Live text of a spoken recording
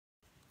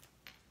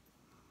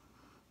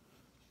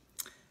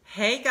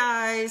Hey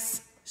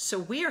guys, so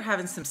we are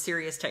having some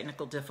serious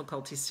technical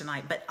difficulties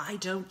tonight, but I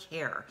don't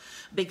care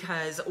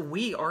because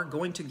we are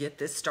going to get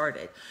this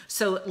started.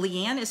 So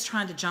Leanne is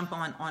trying to jump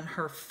on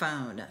her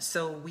phone,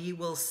 so we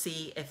will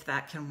see if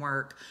that can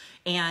work.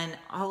 And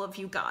all of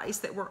you guys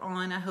that were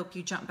on, I hope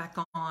you jump back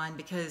on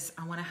because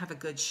I want to have a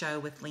good show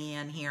with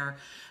Leanne here.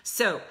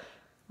 So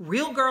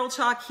real girl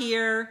talk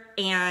here,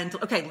 and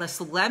okay,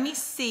 let me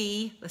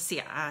see. Let's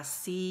see. I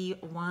see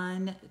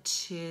 1,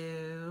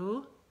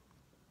 2.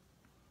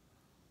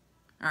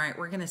 All right,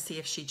 we're gonna see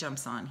if she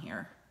jumps on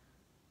here.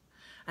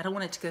 I don't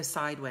want it to go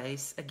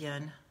sideways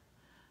again,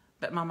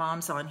 but my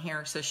mom's on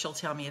here, so she'll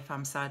tell me if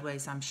I'm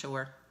sideways, I'm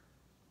sure.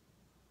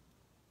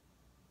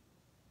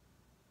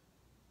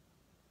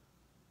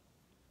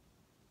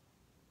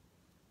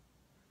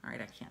 All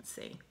right, I can't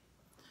see.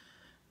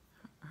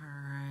 All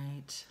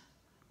right,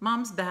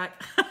 mom's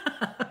back.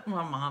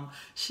 My mom,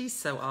 she's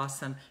so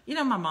awesome. You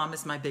know, my mom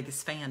is my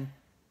biggest fan.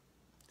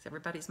 Is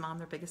everybody's mom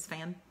their biggest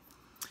fan?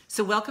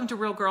 So welcome to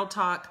Real Girl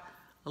Talk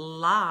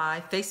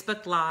Live,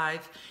 Facebook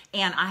Live,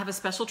 and I have a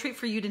special treat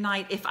for you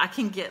tonight. If I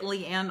can get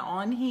Leanne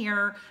on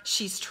here,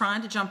 she's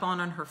trying to jump on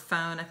her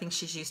phone. I think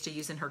she's used to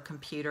using her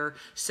computer,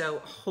 so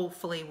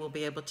hopefully we'll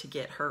be able to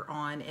get her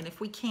on. And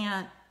if we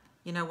can't,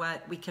 you know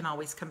what, we can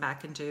always come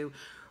back and do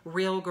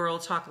Real Girl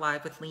Talk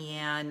Live with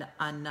Leanne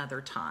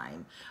another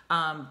time.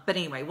 But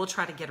anyway, we'll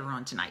try to get her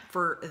on tonight.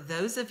 For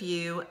those of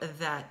you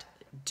that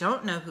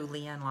don't know who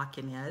Leeanne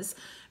Locken is,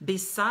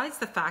 besides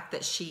the fact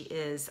that she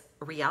is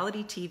a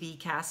reality TV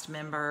cast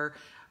member,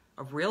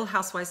 a Real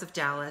Housewives of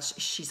Dallas,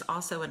 she's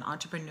also an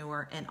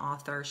entrepreneur and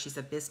author. She's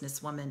a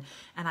businesswoman,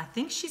 and I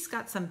think she's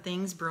got some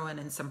things brewing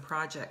and some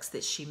projects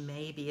that she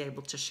may be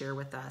able to share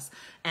with us,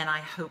 and I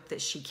hope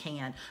that she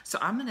can. So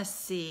I'm gonna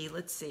see,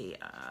 let's see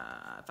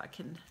if I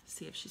can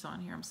see if she's on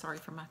here. I'm sorry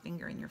for my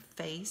finger in your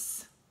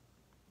face.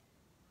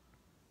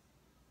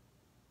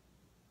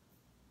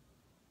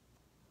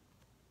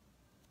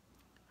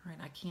 All right,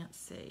 I can't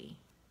see.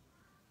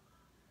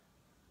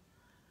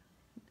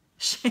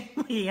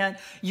 Leanne,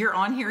 you're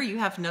on here. You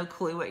have no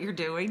clue what you're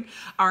doing.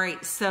 All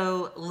right,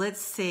 so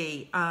let's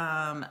see.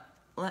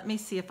 Let me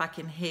see if I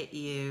can hit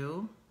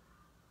you.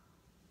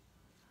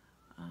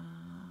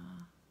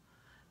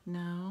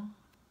 No.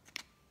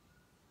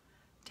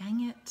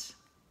 Dang it.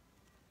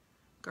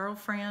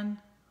 Girlfriend,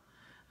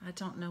 I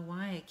don't know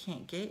why I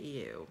can't get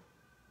you.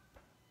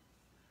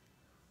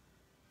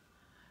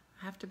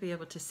 I have to be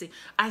able to see.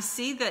 I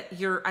see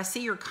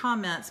your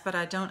comments, but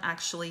I don't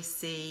actually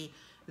see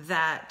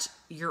that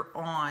you're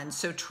on.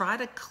 So try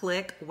to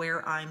click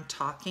where I'm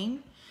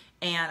talking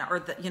or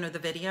the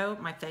video,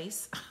 my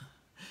face,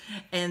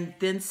 and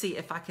then see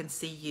if I can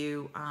see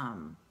you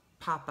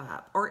pop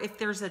up. Or if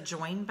there's a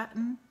join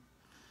button.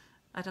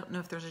 I don't know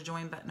if there's a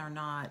join button or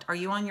not. Are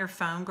you on your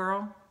phone,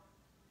 girl?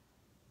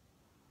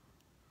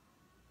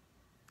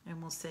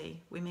 And we'll see.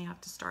 We may have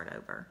to start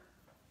over,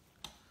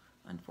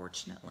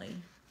 unfortunately.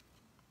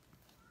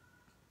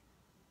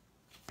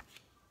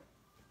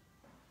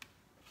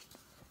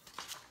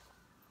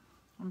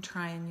 I'm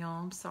trying,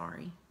 y'all. I'm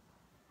sorry.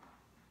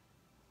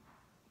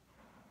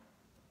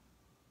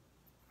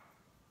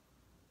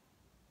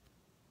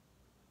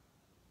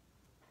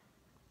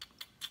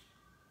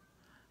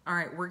 All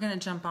right, we're going to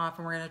jump off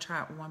and we're going to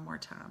try it one more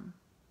time.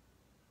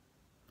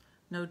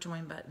 No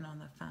join button on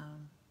the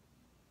phone.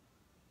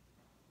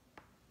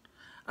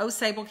 Oh,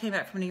 Sable came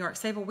back from New York.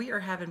 Sable, we are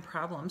having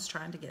problems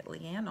trying to get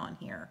Leanne on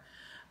here.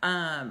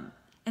 And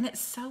it's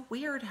so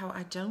weird how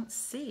I don't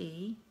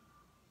see...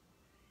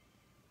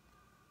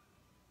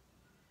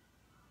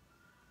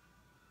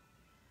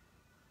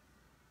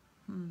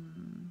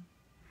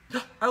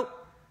 Oh,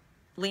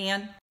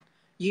 Leanne,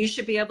 you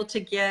should be able to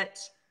get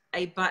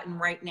a button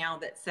right now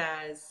that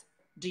says,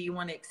 do you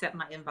want to accept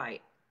my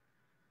invite?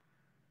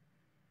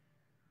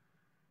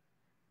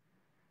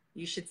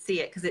 You should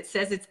see it because it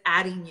says it's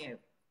adding you.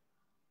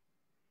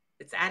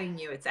 It's adding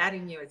you, it's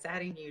adding you, it's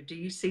adding you. Do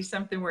you see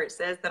something where it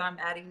says that I'm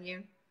adding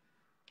you?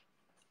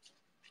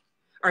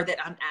 Or that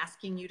I'm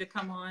asking you to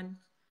come on?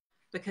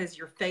 Because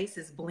your face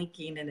is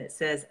blinking and it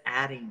says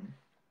adding.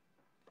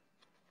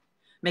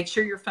 Make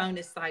sure your phone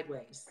is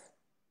sideways.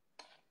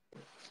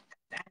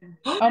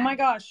 Oh my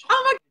gosh.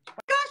 Oh my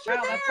gosh, you're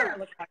wow, there. That's what it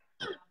looks like.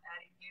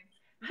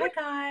 Hi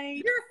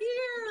guys. You're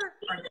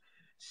here.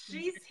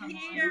 She's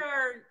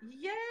here.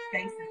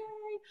 Yay.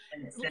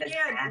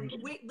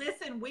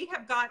 Listen, we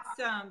have got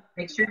some.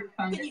 Make sure your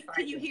phone is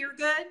Can you hear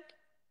good?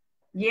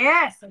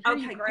 Yes.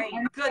 Okay, great.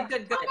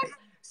 Good.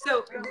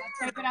 So,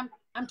 but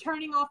I'm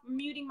turning off,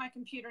 muting my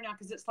computer now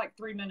because it's like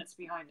 3 minutes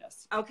behind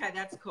us. okay,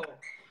 that's cool.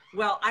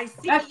 Well, I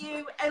see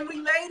you, and we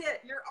made it.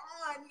 You're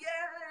on.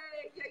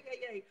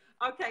 Yay.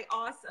 Okay,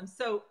 awesome.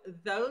 So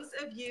those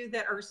of you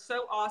that are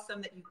so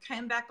awesome that you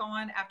came back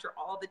on after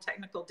all the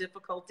technical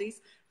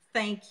difficulties,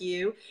 thank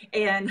you.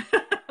 And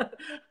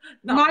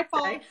my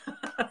fault.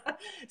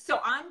 So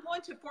I'm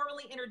going to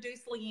formally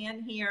introduce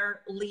Leanne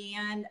here.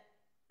 Leanne,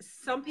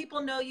 some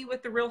people know you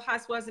with the Real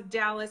Housewives of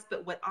Dallas,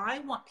 but what I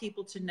want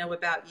people to know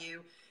about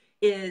you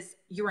is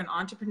you're an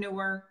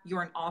entrepreneur,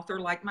 you're an author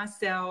like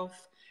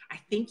myself. I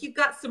think you've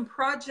got some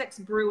projects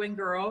brewing,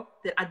 girl,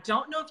 that I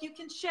don't know if you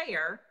can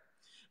share,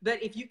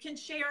 but if you can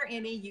share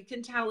any, you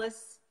can tell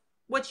us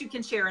what you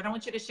can share. I don't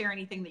want you to share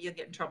anything that you'll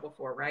get in trouble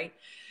for, right?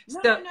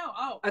 No.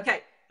 Oh,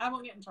 okay. I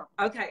won't get in trouble.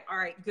 Okay. All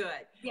right.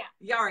 Good.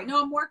 Yeah. All right.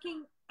 No, I'm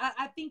working.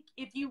 I think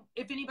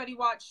if anybody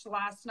watched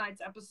last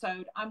night's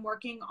episode, I'm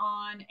working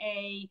on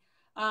a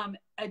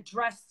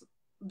dress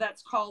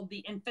that's called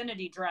the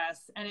Infinity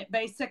Dress. And it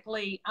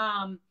basically,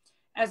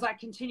 as I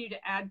continue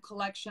to add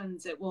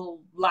collections, it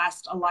will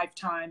last a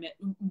lifetime.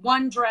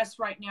 One dress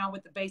right now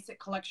with the basic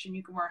collection,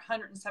 you can wear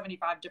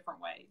 175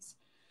 different ways.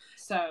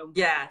 So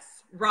yes,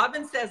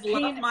 Robin says,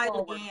 love my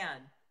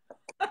Leeanne.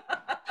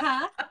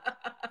 Huh?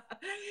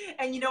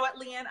 And you know what,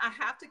 Leeanne, I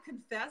have to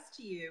confess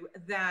to you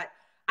that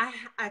I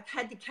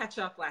had to catch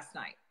up last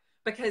night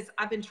because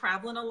I've been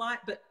traveling a lot.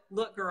 But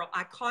look, girl,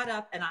 I caught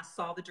up and I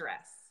saw the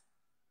dress.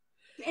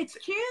 It's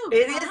cute.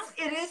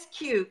 It is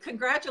cute.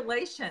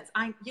 Congratulations.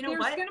 There's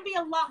going to be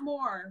a lot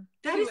more.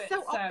 That is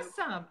so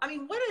awesome. I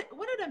mean, what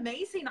an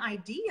amazing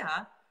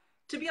idea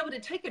to be able to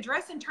take a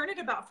dress and turn it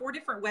about 4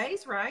 different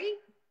ways, right?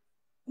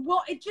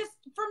 Well, it just,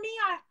 for me,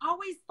 I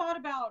always thought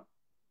about,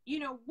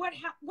 what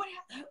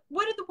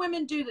do the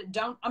women do that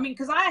don't,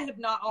 because I have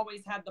not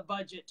always had the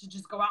budget to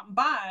just go out and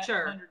buy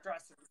 100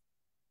 dresses.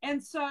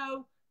 And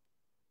so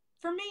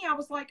for me, I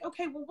was like,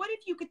 okay, well, what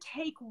if you could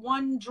take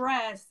one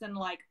dress and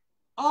like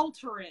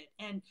alter it?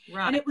 And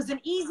it was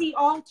an easy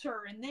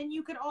alter. And then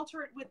you could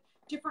alter it with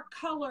different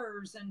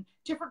colors and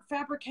different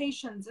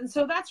fabrications. And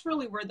so that's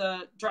really where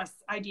the dress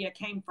idea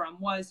came from.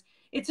 Was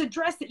it's a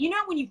dress that,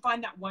 when you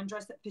find that one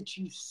dress that fits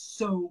you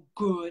so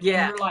good,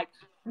 and you're like,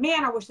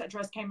 man, I wish that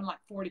dress came in like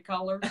 40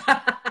 colors.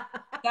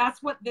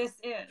 That's what this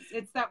is.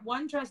 It's that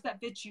one dress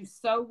that fits you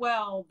so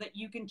well that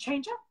you can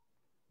change up.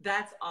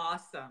 That's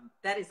awesome.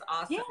 That is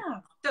awesome.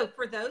 Yeah. So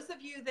for those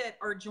of you that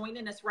are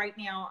joining us right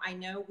now, I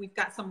know we've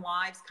got some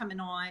lives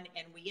coming on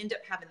and we end up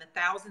having the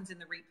thousands in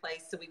the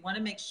replays. So we want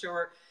to make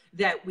sure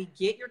that we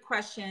get your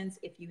questions.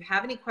 If you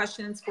have any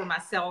questions for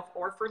myself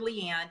or for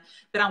Leeanne,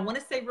 but I want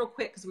to say real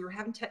quick, because we were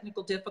having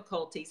technical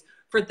difficulties.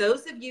 For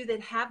those of you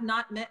that have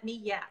not met me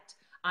yet,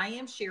 I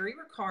am Sherry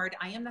Ricard.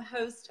 I am the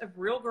host of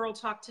Real Girl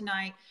Talk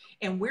Tonight,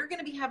 and we're going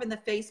to be having the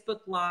Facebook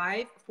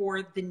Live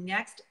for the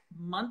next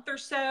month or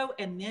so,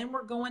 and then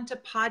we're going to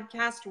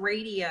podcast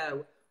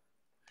radio.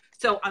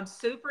 So I'm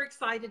super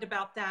excited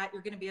about that.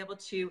 You're going to be able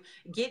to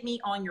get me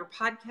on your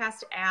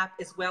podcast app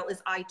as well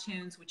as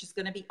iTunes, which is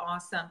going to be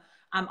awesome.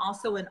 I'm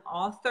also an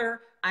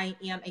author. I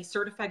am a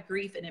certified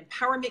grief and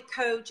empowerment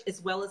coach,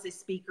 as well as a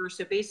speaker.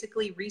 So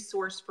basically,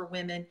 resource for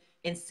women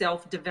in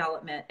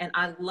self-development. And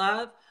I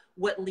love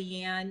what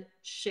Leeanne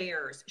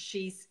shares.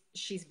 She's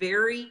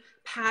very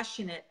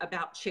passionate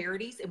about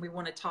charities, and we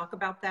want to talk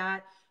about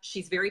that.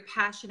 She's very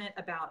passionate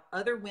about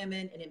other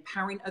women and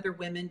empowering other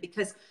women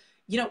because,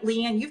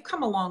 Leeanne, you've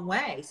come a long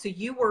way. So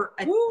you were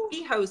a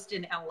TV host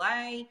in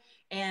LA,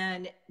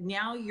 and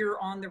now you're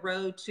on the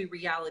road to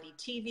reality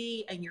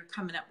TV, and you're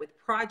coming up with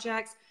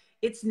projects.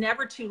 It's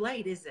never too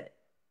late, is it,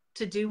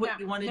 to do what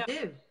you want to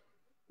do?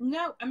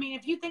 No,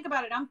 if you think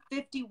about it, I'm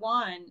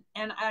 51,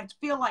 and I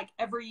feel like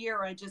every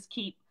year I just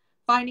keep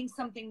finding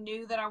something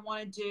new that I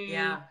want to do.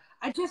 Yeah.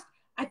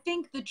 I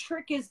think the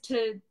trick is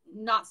to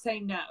not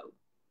say no.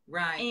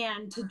 Right.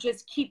 And to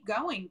just keep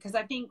going. Cause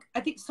I think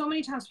so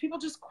many times people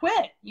just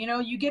quit,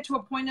 you get to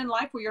a point in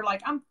life where you're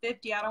like, I'm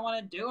 50. I don't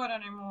want to do it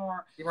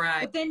anymore.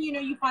 Right. But then,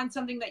 you find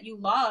something that you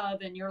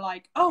love and you're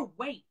like, oh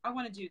wait, I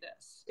want to do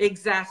this.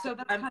 Exactly. So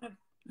that's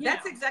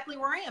that's exactly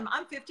where I am.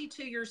 I'm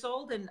 52 years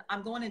old and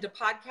I'm going into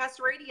podcast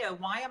radio.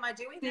 Why am I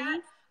doing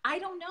that? I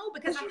don't know,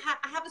 because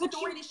I have a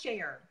story to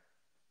share.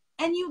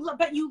 And you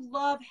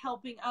love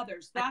helping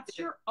others. That's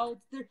your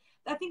ultimate.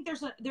 I think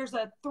there's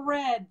a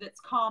thread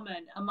that's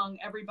common among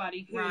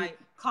everybody who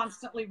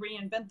constantly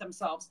reinvent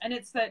themselves. And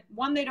it's that,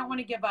 one, they don't want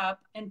to give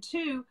up. And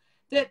two,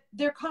 that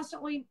they're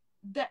constantly,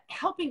 that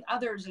helping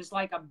others is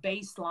like a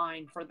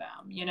baseline for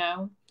them,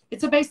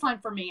 It's a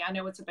baseline for me. I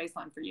know it's a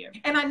baseline for you.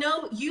 And I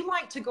know you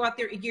like to go out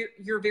there.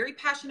 You're very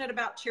passionate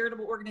about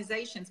charitable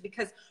organizations,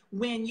 because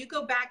when you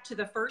go back to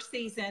the first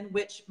season,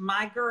 which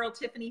my girl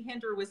Tiffany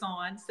Hinder was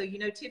on, so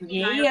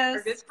Tiffany and I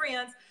are good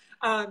friends.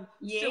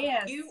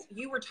 Yes. So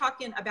you were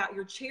talking about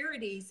your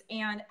charities,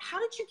 and how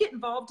did you get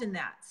involved in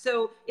that?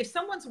 So if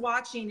someone's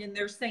watching and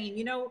they're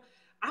saying,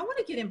 I want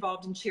to get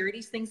involved in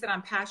charities, things that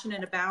I'm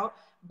passionate about,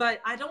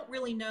 but I don't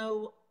really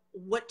know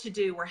what to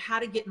do or how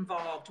to get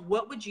involved,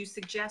 what would you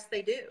suggest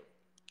they do?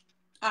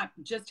 I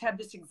just had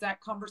this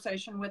exact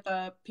conversation with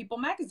a People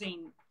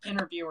magazine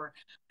interviewer.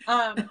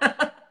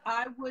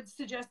 I would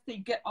suggest that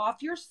you get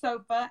off your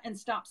sofa and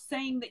stop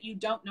saying that you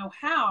don't know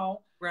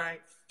how.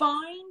 Right.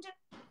 Find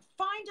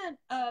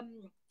a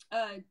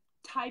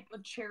type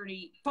of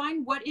charity.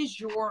 Find what is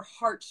your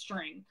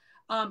heartstring.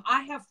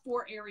 I have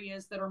 4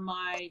 areas that are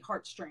my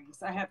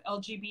heartstrings. I have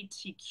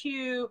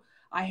LGBTQ,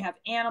 I have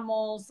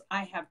animals,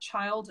 I have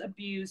child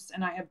abuse,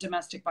 and I have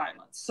domestic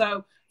violence.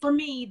 So for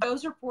me,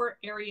 those are 4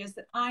 areas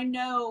that I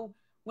know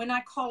when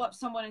I call up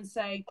someone and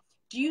say,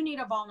 do you need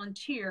a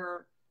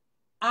volunteer?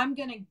 I'm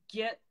going to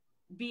get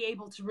be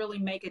able to really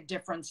make a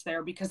difference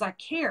there because I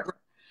care.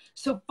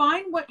 So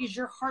find what is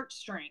your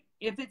heartstring.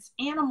 If it's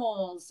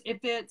animals, if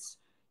it's,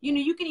 you know,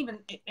 you can even,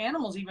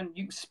 animals even,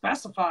 you can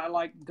specify,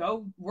 like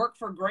go work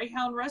for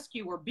Greyhound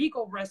Rescue or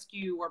Beagle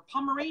Rescue or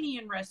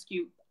Pomeranian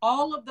Rescue.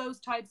 All of those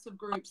types of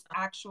groups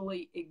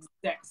actually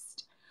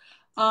exist.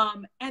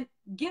 And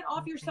get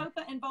off your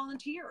sofa and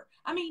volunteer.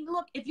 I mean,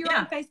 look, if you're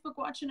on Facebook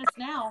watching us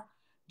now,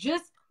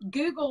 just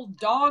Google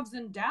dogs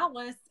in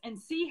Dallas and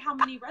see how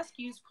many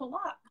rescues pull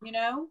up, you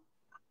know?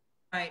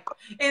 Right.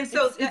 And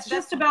so it's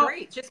just about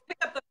great. Just pick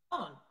up the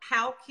phone.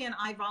 How can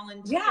I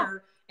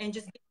volunteer and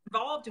just get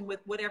involved in with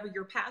whatever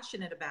you're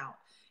passionate about?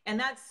 And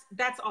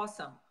that's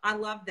awesome. I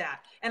love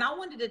that. And I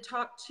wanted to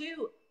talk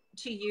to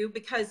you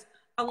because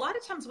a lot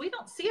of times we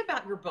don't see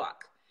about your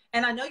book.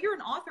 And I know you're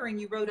an author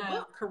and you wrote a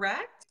book,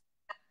 correct?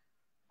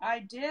 I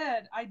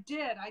did. I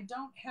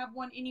don't have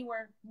one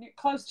anywhere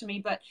close to me,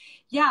 but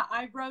yeah,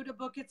 I wrote a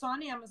book. It's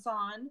on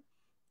Amazon.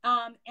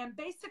 And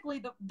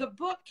basically the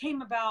book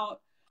came about,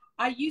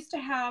 I used to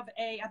have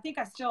I think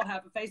I still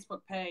have a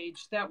Facebook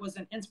page that was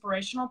an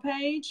inspirational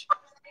page.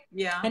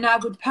 Yeah. And I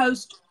would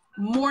post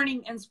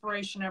morning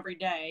inspiration every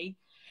day.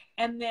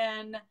 And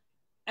then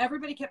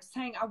everybody kept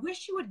saying, I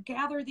wish you would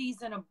gather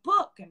these in a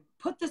book and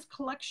put this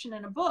collection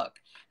in a book.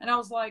 And I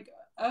was like,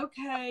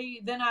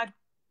 okay. Then I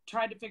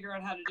tried to figure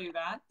out how to do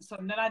that. So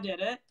then I did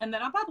it and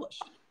then I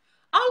published.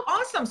 Oh,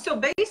 awesome. So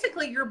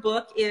basically your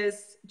book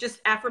is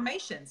just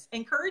affirmations,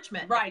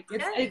 encouragement. Right.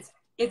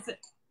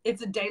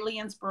 It's a daily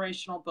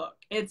inspirational book.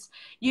 It's,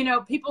 you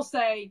know, people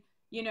say,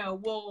 you know,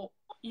 well,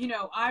 you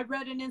know, I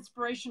read an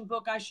inspiration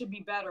book, I should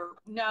be better.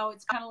 No,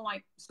 it's kind of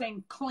like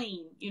staying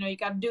clean. You know, you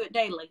got to do it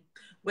daily.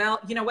 Well,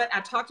 you know what? I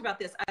talked about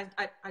this.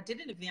 I did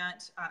an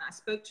event. I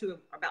spoke to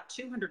about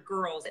 200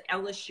 girls at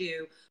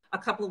LSU a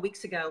couple of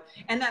weeks ago.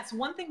 And that's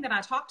one thing that I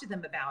talked to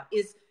them about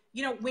is,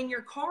 you know, when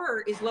your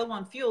car is low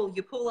on fuel,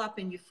 you pull up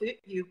and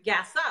you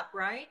gas up,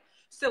 right?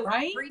 So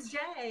every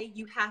day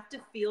you have to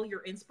fill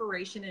your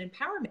inspiration and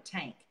empowerment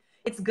tank.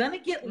 It's going to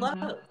get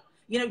low.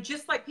 You know,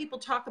 just like people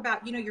talk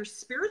about, you know, your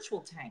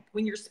spiritual tank.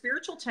 When your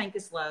spiritual tank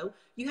is low,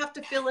 you have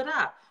to fill it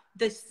up.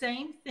 The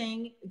same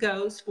thing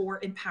goes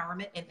for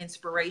empowerment and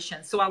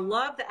inspiration. So I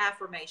love the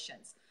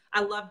affirmations.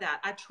 I love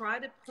that. I try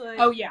to put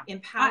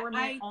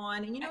empowerment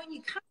on, and you know, and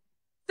you kind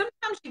of,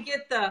 sometimes you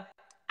get the,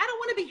 I don't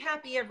want to be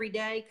happy every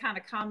day kind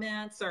of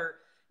comments, or,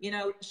 you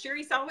know,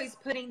 Sherry's always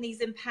putting these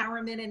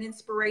empowerment and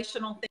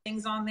inspirational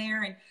things on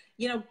there. And,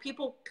 you know,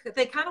 people,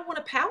 they kind of want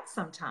to pout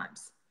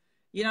sometimes,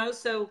 you know,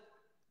 so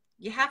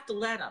you have to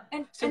let them.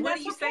 And, so what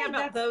do you say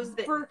about those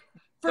that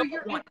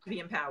don't want to be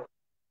empowered?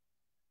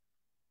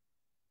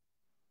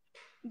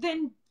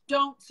 Then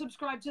don't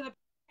subscribe to the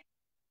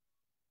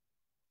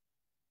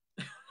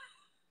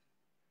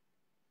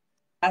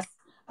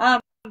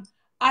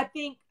I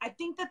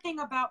think the thing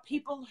about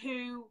people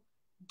who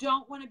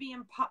don't want to be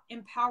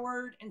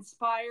empowered,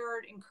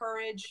 inspired,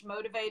 encouraged,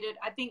 motivated,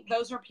 I think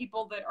those are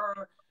people that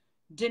are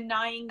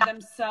denying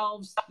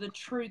themselves the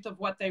truth of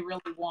what they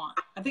really want.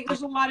 I think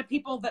there's a lot of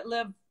people that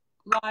live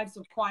lives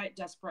of quiet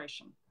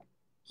desperation.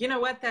 You know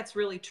what? That's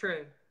really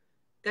true.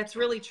 That's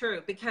really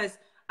true, because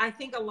I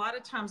think a lot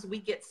of times we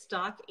get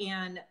stuck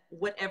in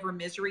whatever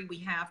misery we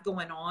have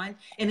going on.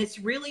 And it's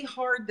really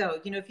hard though.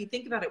 You know, if you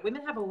think about it,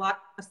 women have a lot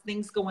of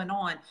things going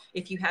on.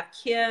 If you have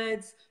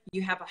kids,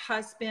 you have a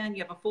husband,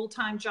 you have a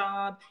full-time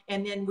job.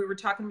 And then we were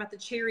talking about the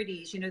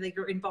charities, you know, they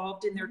are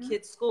involved in their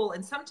kids' school.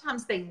 And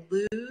sometimes they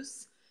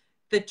lose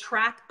the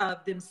track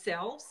of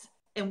themselves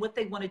and what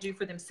they want to do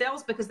for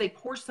themselves because they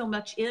pour so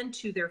much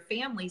into their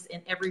families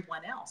and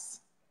everyone else.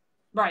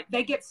 Right.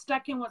 They get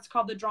stuck in what's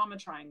called the drama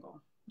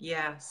triangle.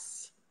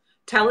 Yes.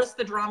 Tell us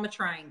the drama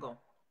triangle.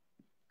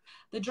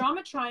 The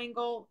drama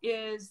triangle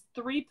is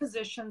 3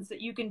 positions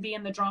that you can be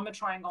in the drama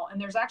triangle. And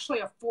there's actually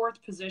a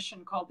 4th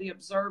position called the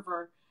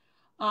observer.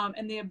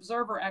 And the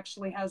observer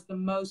actually has the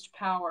most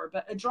power.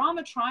 But a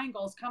drama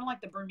triangle is kind of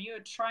like the Bermuda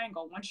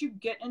Triangle. Once you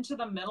get into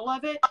the middle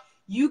of it,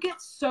 you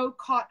get so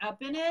caught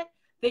up in it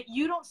that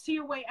you don't see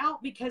a way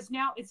out, because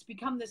now it's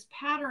become this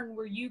pattern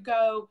where you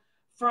go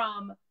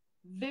from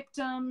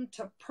victim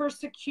to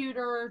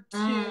persecutor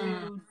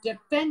to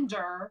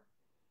defender,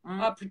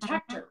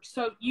 protector.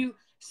 So you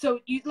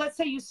let's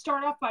say you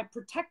start off by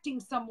protecting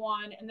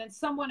someone, and then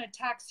someone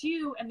attacks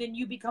you, and then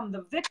you become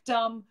the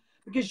victim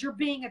because you're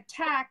being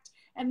attacked,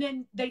 and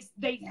then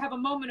they have a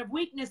moment of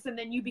weakness, and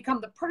then you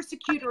become the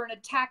persecutor and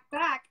attack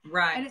back.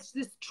 Right. And it's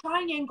this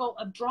triangle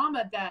of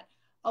drama that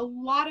a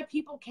lot of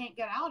people can't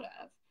get out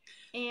of.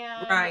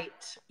 And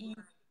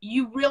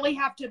you really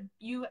have to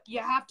you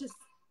have to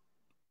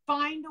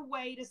find a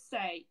way to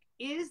say,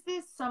 is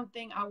this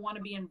something I want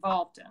to be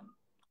involved in?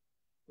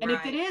 And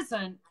if it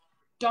isn't,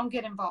 don't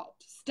get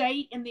involved.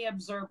 Stay in the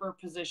observer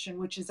position,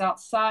 which is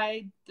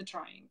outside the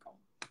triangle.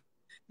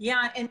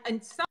 Yeah.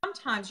 And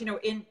sometimes, you know,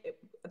 in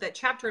that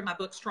chapter in my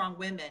book, Strong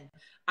Women,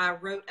 I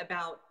wrote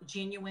about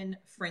genuine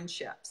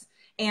friendships.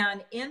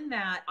 And in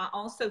that, I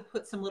also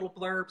put some little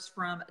blurbs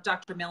from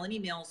Dr. Melanie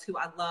Mills, who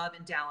I love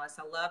in Dallas.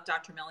 I love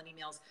Dr. Melanie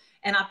Mills.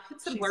 And I put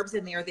some blurbs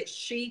in there that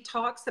she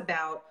talks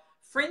about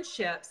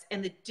friendships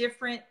and the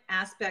different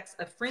aspects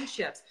of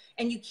friendships.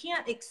 And you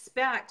can't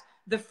expect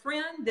the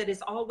friend that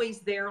is always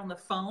there on the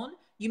phone.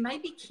 You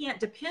maybe can't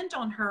depend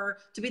on her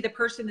to be the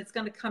person that's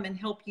going to come and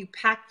help you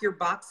pack your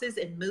boxes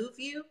and move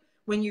you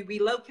when you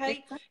relocate.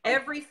 Exactly.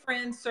 Every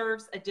friend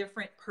serves a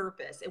different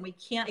purpose, and we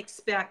can't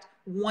expect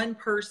one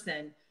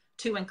person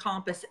to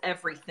encompass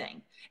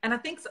everything. And I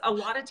think a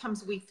lot of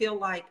times we feel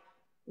like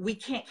we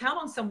can't count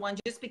on someone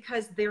just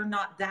because they're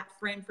not that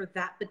friend for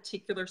that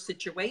particular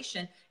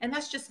situation. And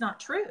that's just not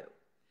true.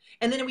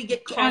 And then we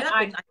get caught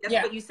up in, I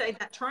guess what you say,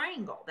 that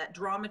triangle, that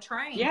drama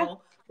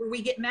triangle, where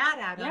we get mad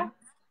at them.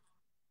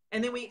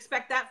 And then we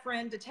expect that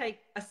friend to take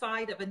a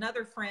side of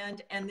another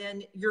friend. And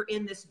then you're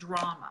in this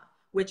drama,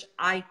 which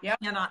I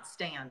cannot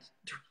stand.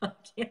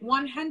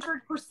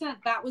 100%.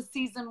 That was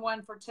season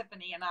 1 for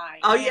Tiffany and I.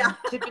 Oh, and yeah.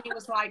 Tiffany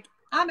was like,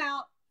 I'm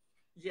out.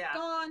 Yeah.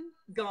 Gone.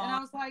 And I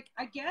was like,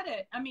 I get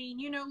it. I mean,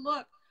 you know,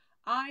 look,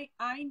 I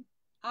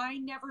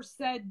never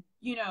said,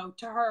 you know,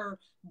 to her,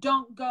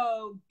 don't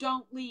go,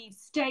 don't leave,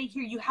 stay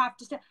here. You have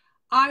to stay.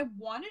 I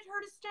wanted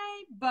her to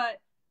stay, but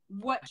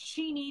what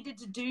she needed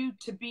to do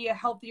to be a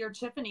healthier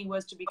Tiffany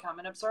was to become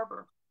an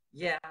observer.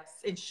 Yes.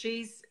 And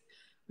she's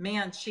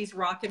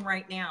rocking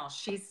right now.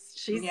 She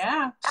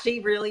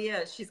really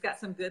is. She's got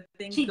some good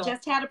things going. She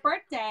just had a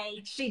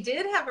birthday. She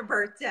did have a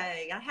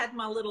birthday. I had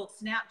my little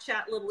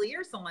Snapchat little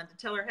ears on to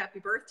tell her happy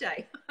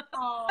birthday.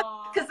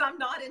 Because I'm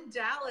not in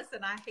Dallas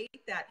and I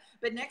hate that.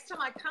 But next time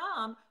I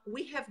come,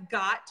 we have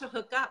got to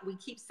hook up. We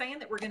keep saying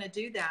that we're going to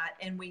do that,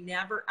 and we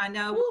never, I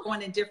know we're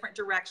going in different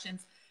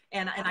directions,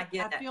 and I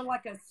get it. I feel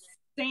like a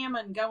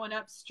salmon going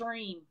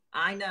upstream.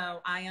 I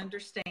know. I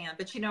understand.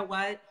 But you know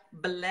what?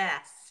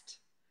 Blessed.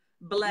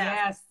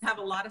 Yes. Have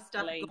a lot of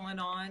stuff going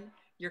on.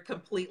 You're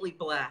completely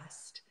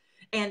blessed.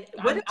 And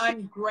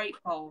I'm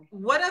grateful.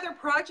 What other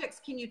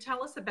projects can you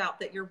tell us about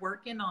that you're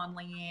working on,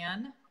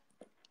 Leeanne?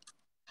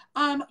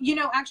 You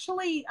know,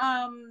 actually,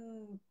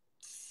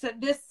 so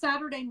this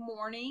Saturday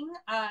morning,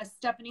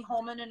 Stephanie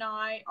Holman and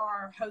I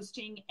are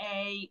hosting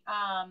a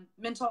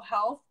mental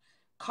health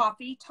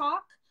coffee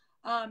talk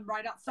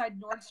right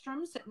outside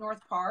Nordstrom's at North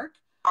Park.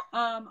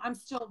 I'm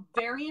still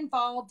very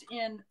involved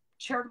in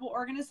charitable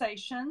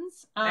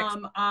organizations.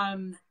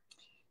 I'm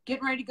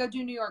getting ready to go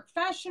do New York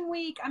Fashion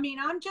Week. I mean,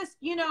 I'm just,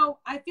 you know,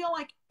 I feel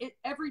like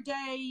every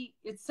day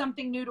it's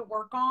something new to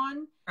work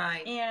on.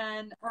 Right.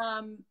 And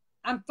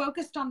I'm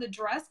focused on the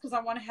dress because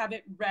I want to have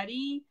it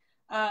ready.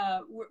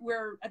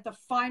 We're at the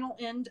final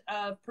end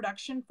of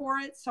production for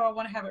it. So I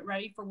want to have it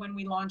ready for when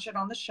we launch it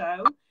on the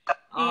show.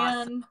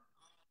 Awesome. And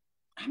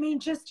I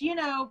mean, just, you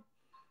know,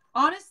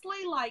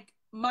 honestly, like,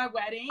 my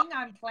wedding,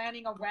 I'm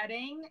planning a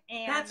wedding.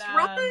 And that's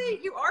right.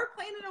 You are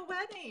planning a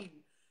wedding.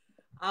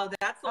 Oh,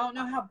 that's I don't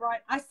know how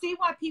I see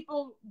why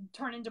people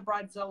turn into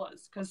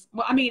bridezillas, because,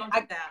 well, I mean,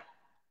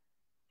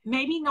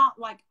 maybe not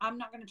like, I'm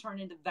not going to turn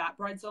into that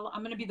bridezilla.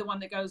 I'm going to be the one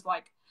that goes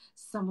like,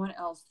 someone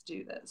else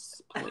do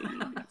this, please.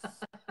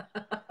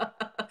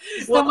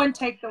 Someone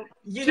take the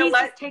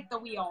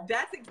wheel.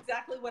 That's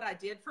exactly what I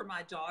did for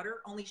my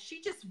daughter, only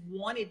she just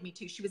wanted me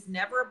to. She was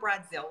never a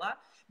bridezilla,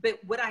 but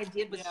what I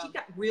did was she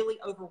got really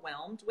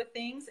overwhelmed with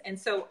things. And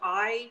so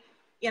I'm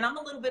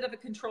a little bit of a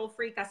control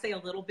freak. I say a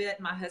little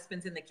bit. My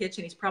husband's in the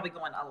kitchen. He's probably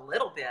going a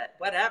little bit,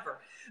 whatever.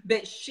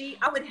 But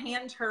I would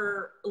hand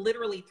her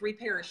literally 3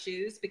 pair of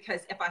shoes,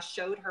 because if I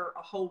showed her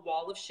a whole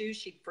wall of shoes,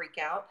 she'd freak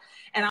out.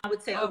 And I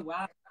would say,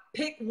 wow,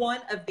 pick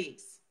one of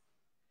these.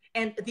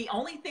 And the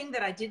only thing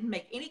that I didn't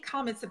make any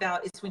comments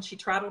about is when she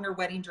tried on her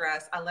wedding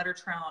dress, I let her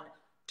try on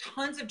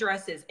tons of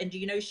dresses. And do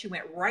you know, she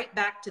went right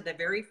back to the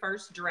very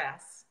first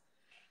dress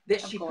that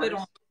she put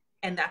on.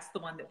 And that's the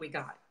one that we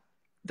got.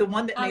 The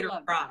one that made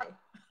her cry.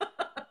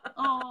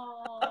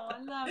 Oh, I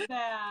love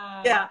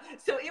that. Yeah.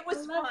 So it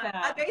was fun.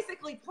 I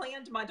basically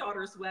planned my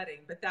daughter's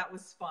wedding, but that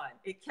was fun.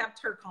 It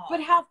kept her calm.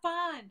 But how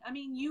fun. I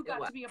mean, you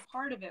got to be a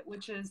part of it,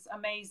 which is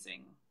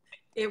amazing.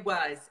 It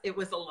was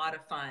a lot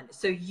of fun.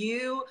 So do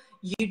you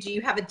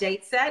have a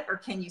date set, or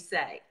can you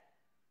say?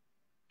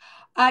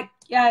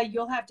 Yeah,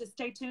 you'll have to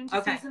stay tuned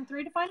to season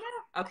 3 to find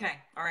out. Okay.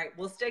 All right.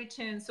 We'll stay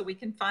tuned so we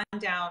can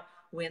find out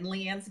when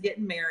Leanne's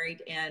getting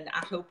married, and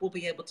I hope we'll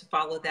be able to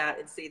follow that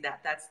and see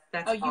that. That's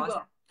awesome. You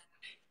will.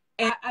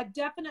 And I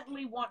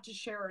definitely want to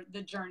share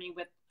the journey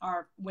with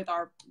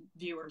our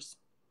viewers.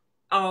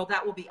 Oh,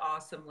 that will be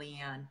awesome,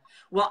 Leeanne.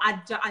 Well,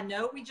 I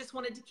know we just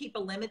wanted to keep a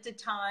limited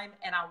time,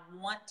 and I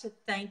want to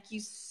thank you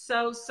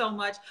so, so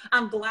much.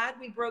 I'm glad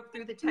we broke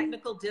through the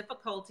technical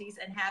difficulties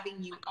and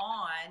having you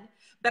on,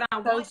 but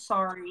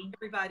sorry,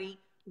 everybody.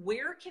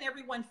 Where can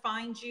everyone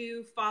find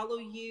you, follow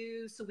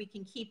you, so we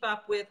can keep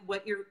up with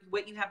what you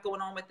have going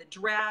on with the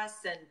dress,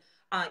 and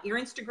your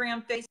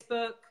Instagram,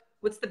 Facebook?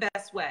 What's the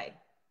best way?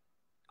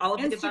 All of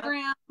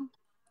Instagram,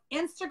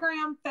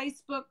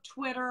 Facebook,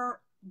 Twitter,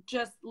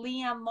 just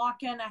Leeanne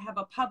Locken. I have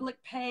a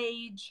public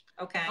page.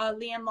 Okay.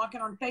 Leeanne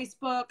Locken on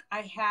Facebook.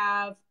 I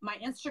have my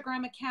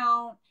Instagram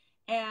account,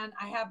 and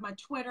I have my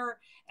Twitter.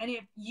 And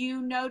if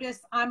you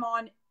notice, I'm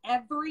on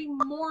every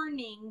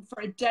morning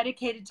for a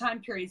dedicated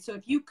time period. So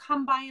if you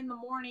come by in the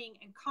morning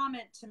and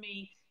comment to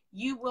me,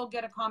 you will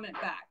get a comment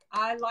back.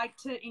 I like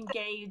to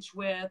engage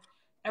with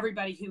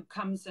everybody who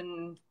comes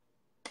and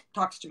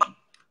talks to me.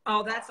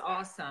 Oh, that's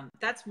awesome.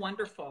 That's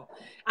wonderful.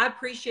 I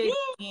appreciate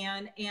it,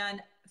 Anne,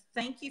 and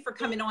thank you for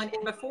coming on.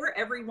 And before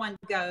everyone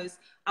goes,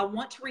 I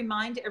want to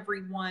remind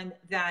everyone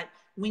that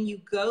when you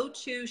go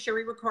to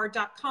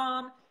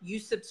sherryricard.com, you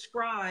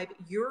subscribe,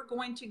 you're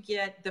going to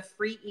get the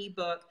free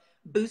ebook,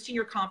 Boosting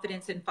Your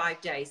Confidence in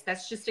 5 Days.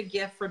 That's just a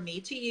gift from me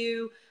to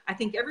you. I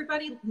think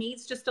everybody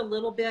needs just a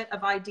little bit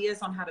of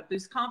ideas on how to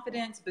boost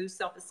confidence, boost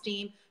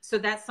self-esteem. So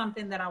that's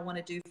something that I want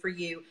to do for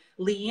you.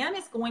 Leeanne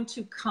is going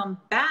to come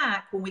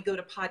back when we go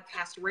to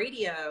podcast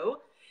radio.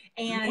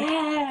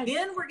 And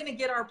then we're going to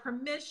get our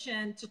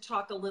permission to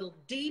talk a little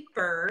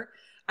deeper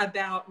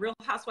about Real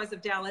Housewives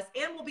of Dallas,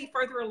 and we'll be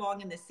further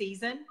along in the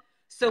season.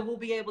 So we'll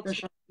be able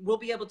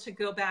to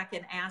go back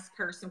and ask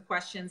her some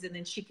questions, and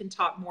then she can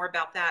talk more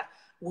about that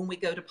when we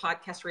go to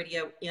podcast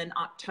radio in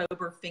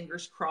October.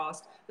 Fingers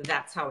crossed.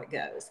 That's how it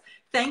goes.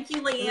 Thank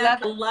you, Leeanne.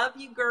 Love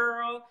you,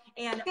 girl.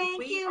 And Love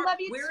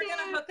you we're too.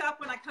 going to hook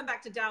up when I come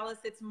back to Dallas.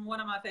 It's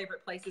one of my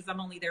favorite places. I'm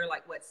only there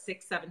like,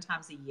 6-7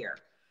 times a year.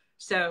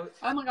 So,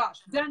 oh my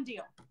gosh, done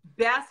deal.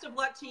 Best of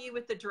luck to you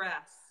with the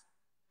dress.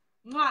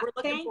 We're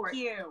looking forward.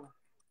 Thank you.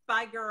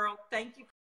 Bye, girl. Thank you.